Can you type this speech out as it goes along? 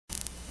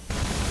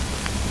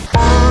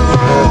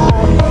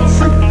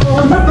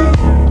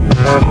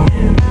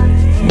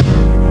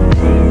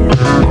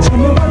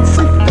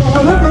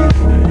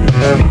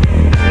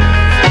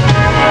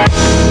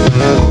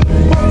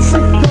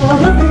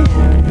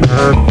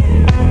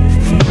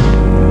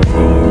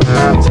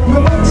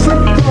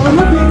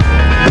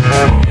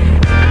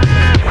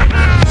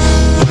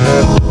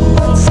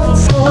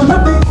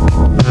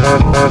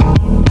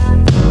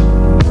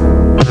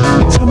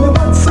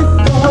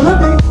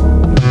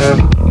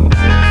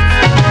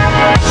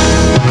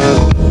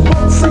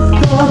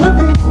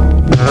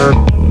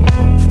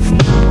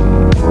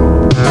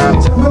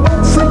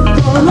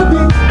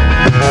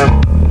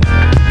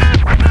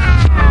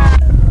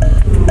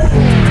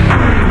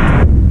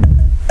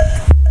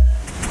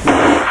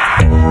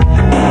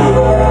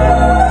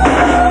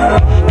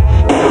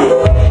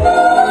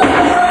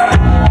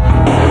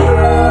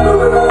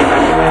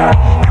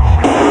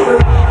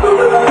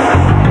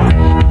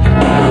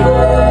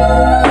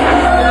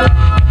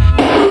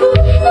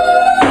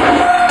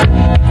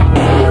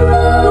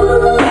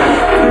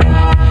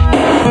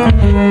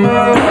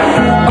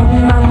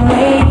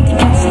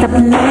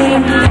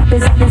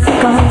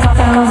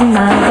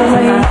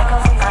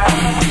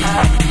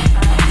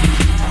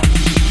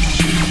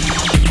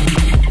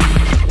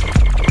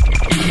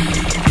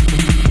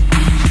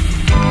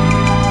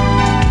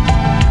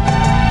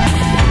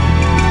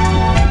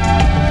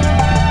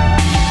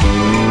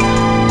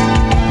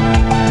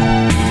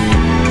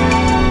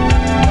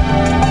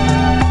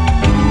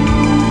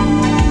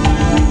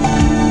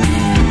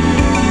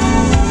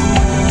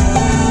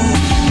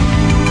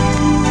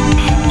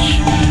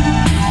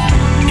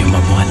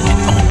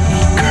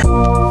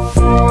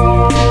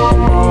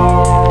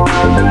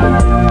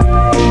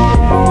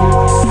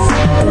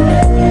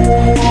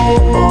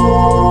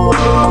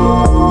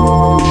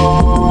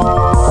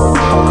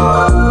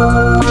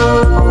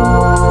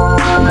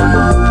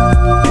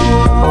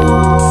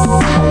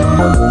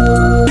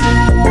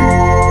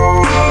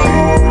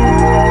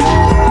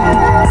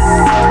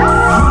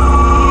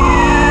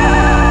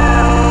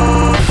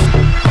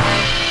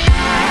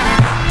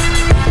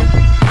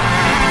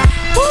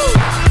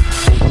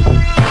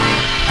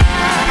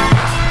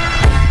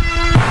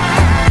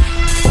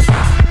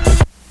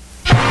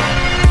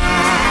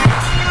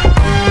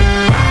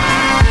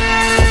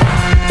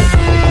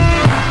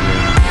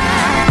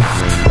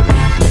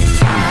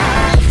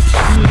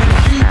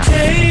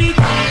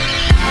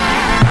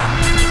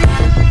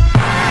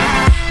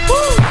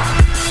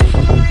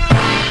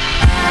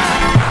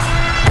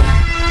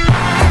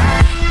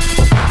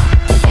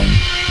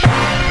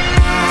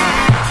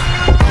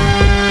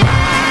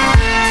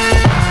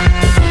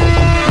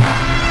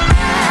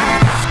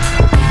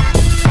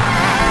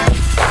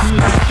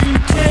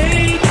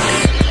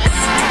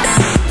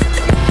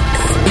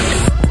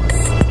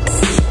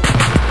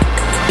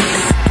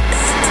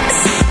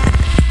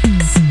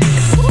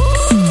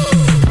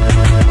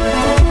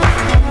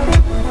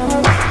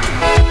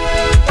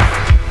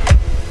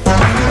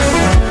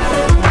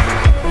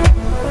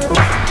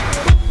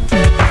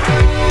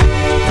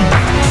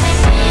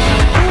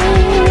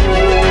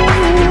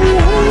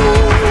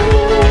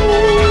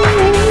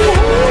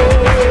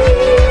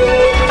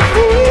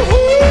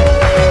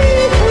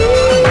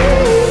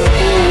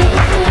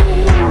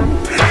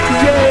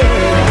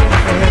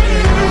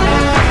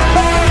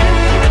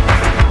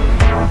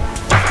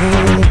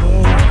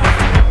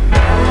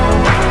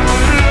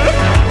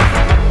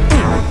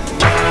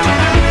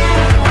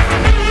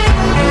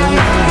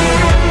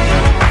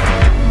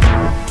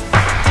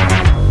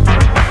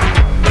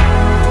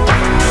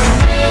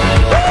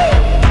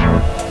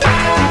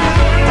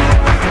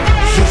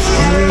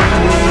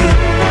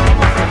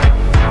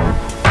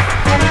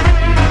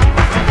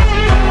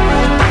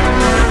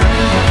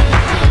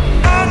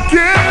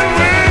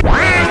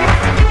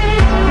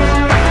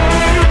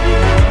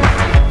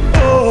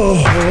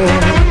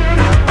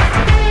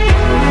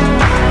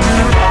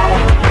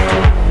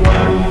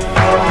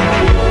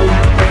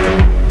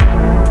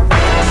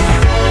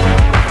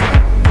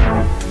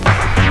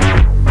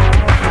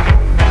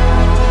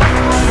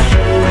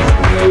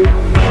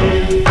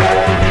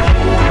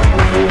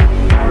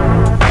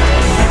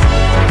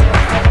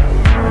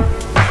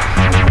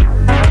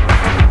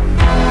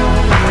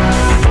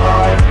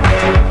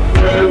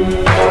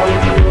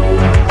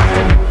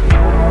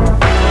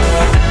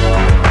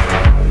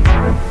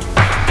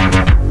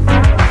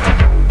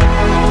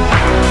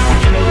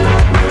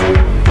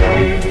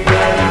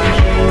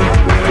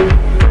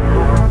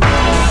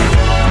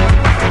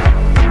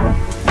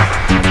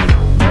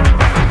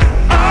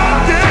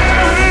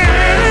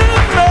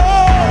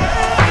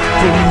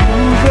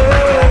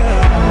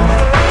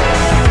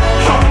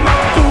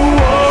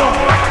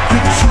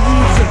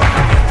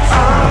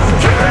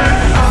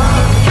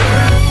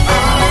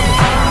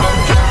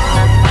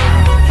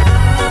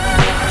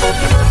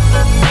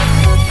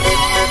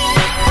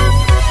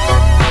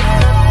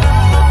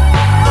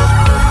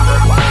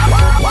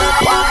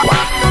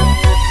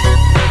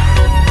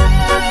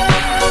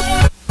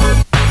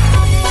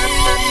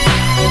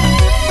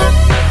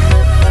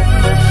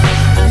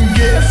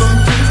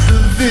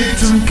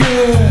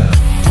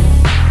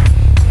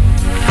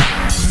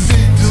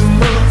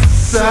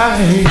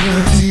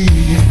anxiety.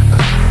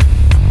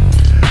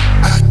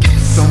 I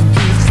guess I'm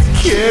just a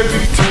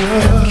character.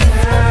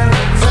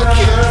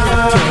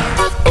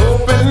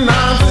 Open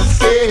arms and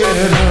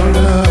scared of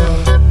love.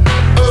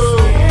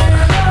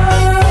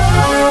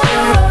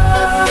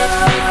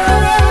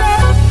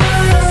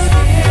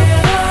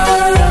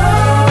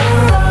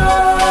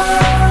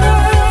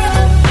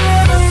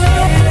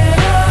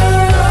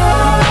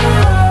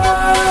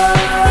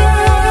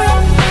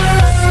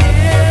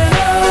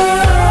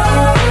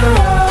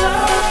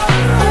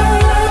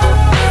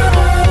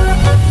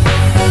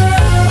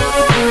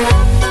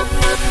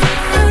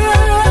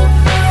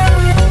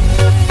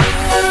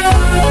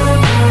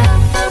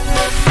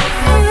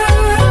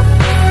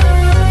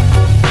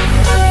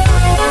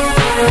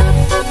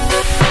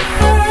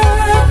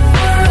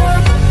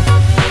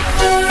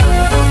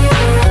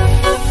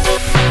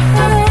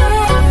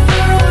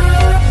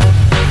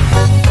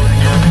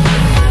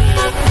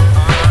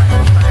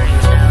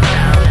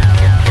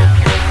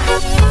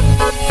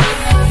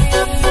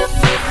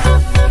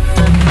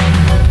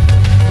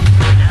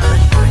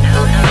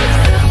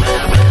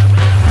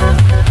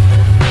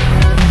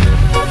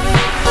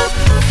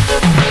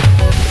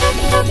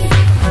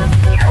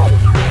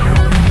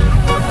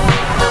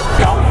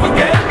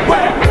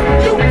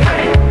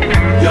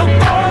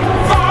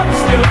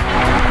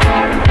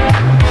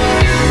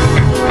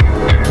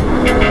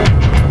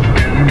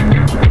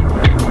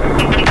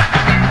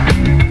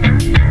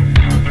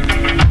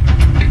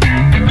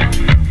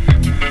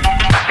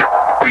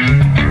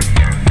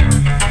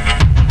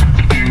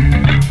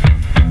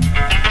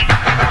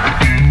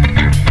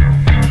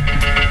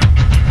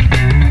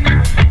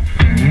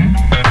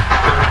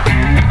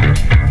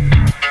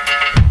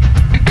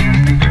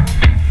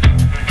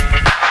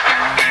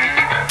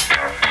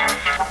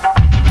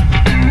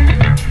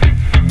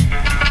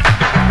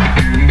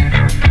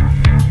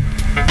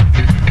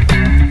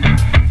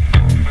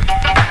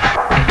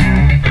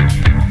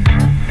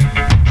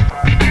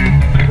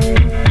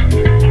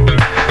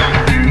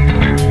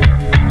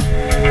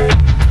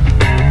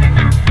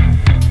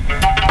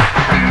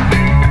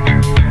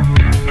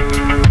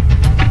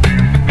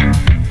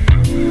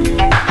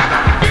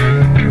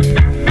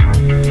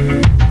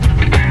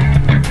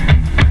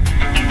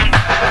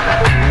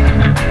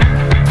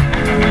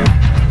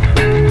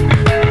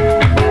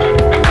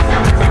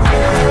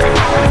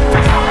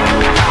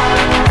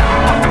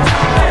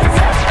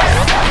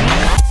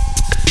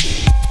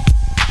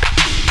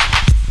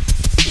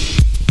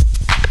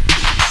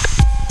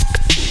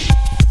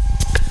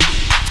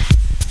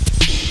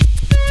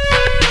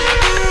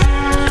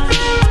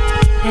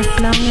 As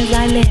long as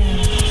I live,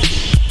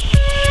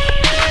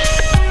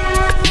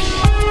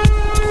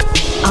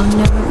 I'll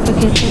never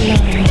forget the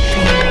love we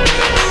shared,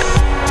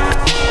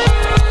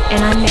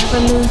 and I never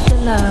lose the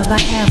love I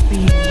have for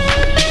you.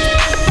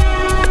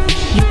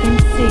 You can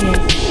see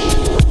it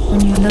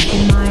when you look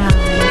in my eyes.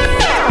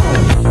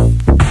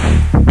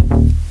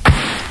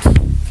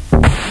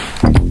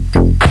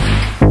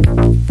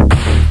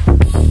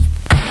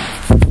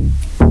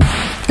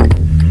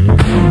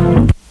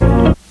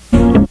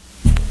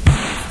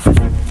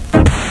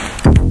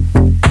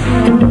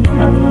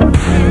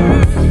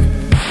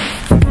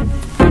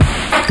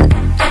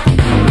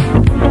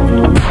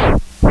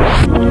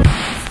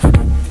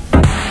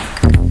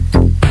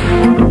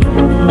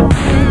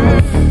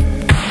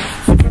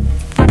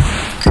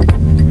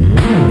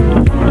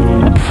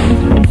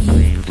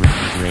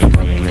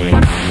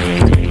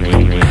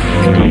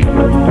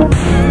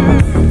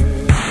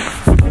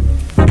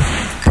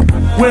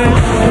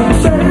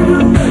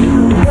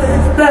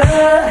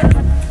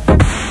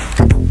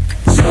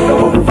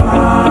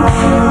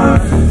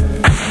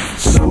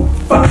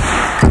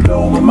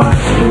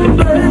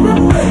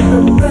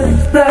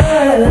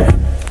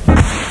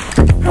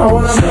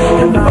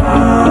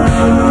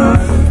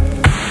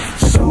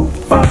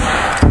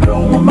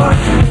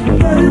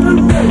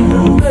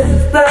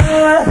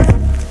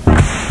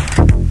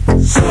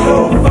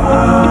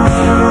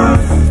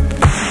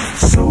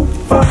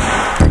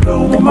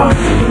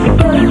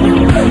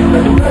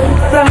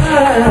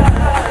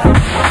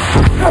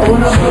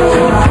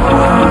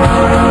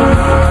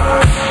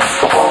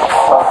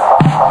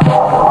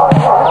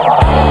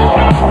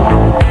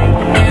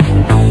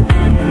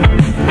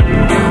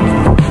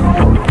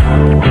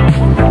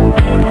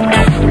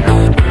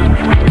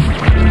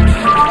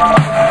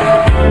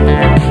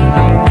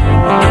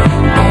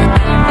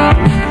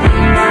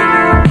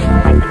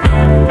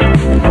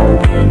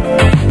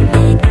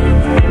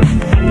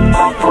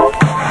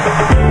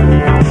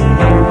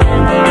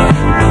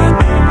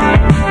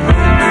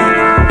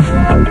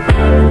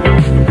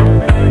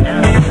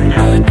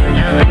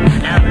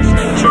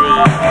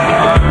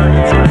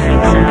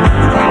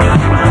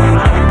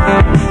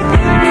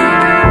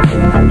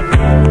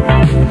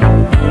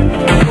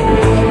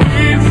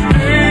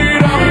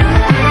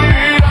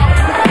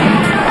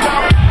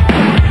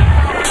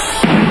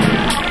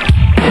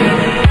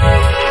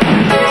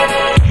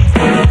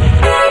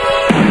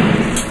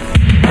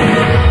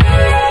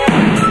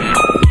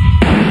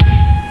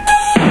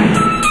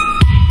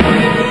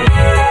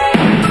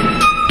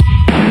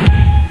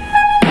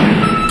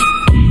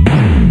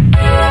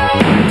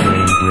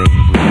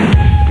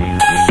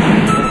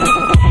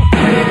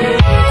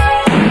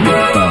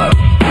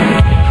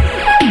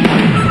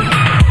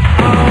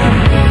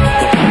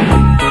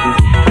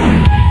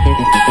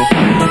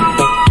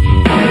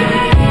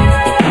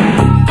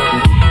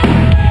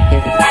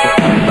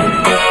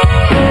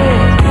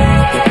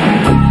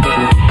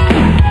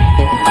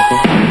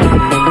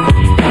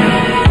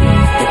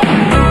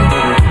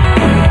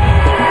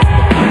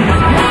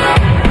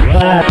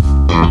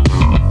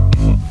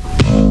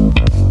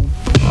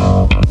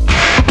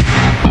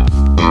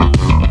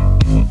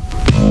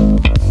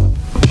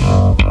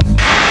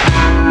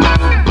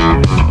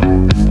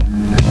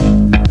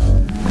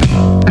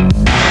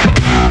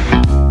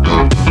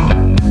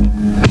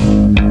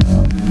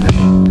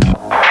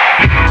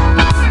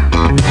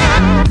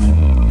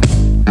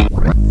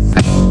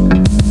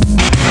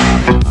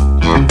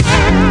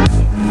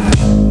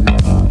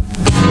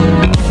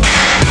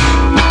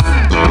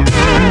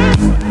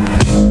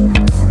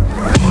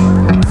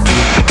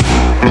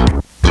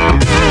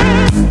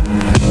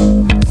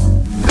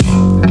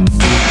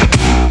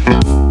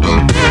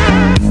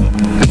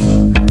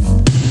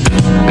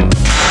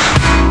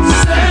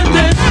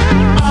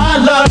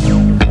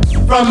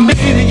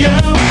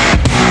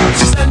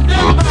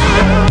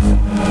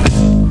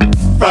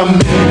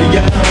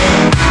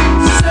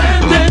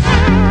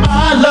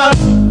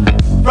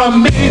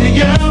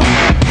 you.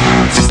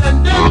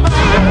 Sending my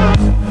love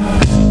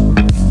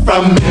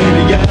from me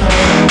to you.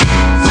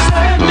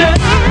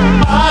 Sending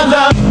my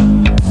love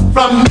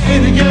from me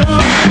to you.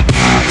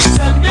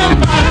 Sending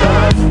my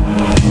love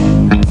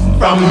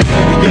from me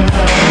to you.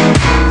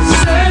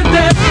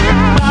 Sending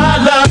my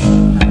love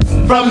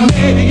from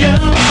me to you.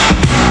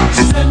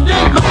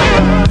 Sending my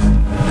love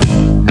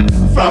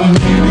from me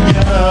to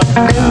you.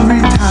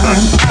 Every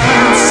time I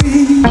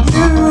see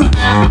you,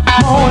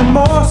 more and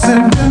more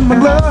sending my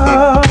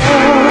love.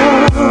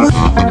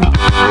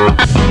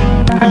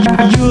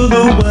 You're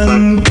the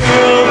one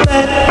girl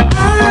that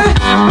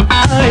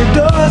I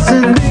adore,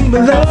 sending my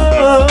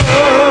love.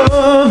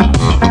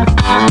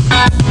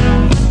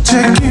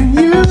 Checking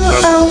you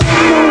out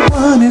when no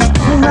one is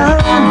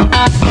around,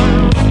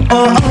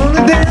 or on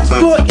the dance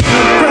floor in the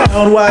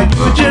crowd while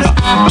you're just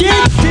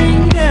getting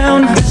down.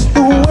 It's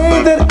the way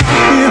that I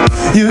feel.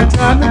 You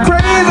drive me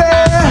crazy.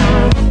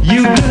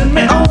 You turn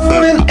me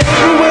on in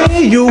every way.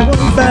 You're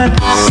one fine,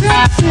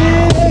 sexy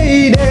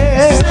lady.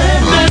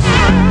 Sending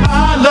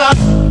my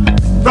love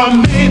from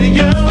me to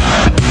you.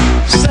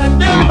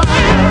 Sending my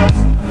love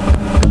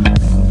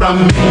from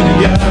me to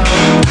you.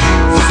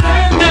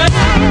 Sending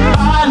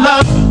my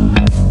love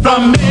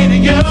from me to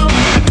you.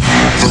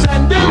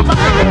 Sending my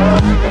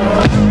love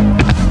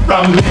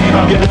from me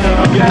to you.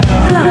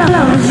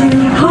 Loves you,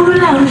 who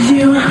loves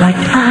you like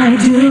I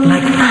do,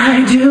 like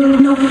I do.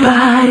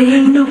 Nobody,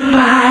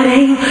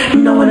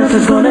 no one else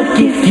is gonna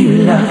give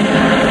you love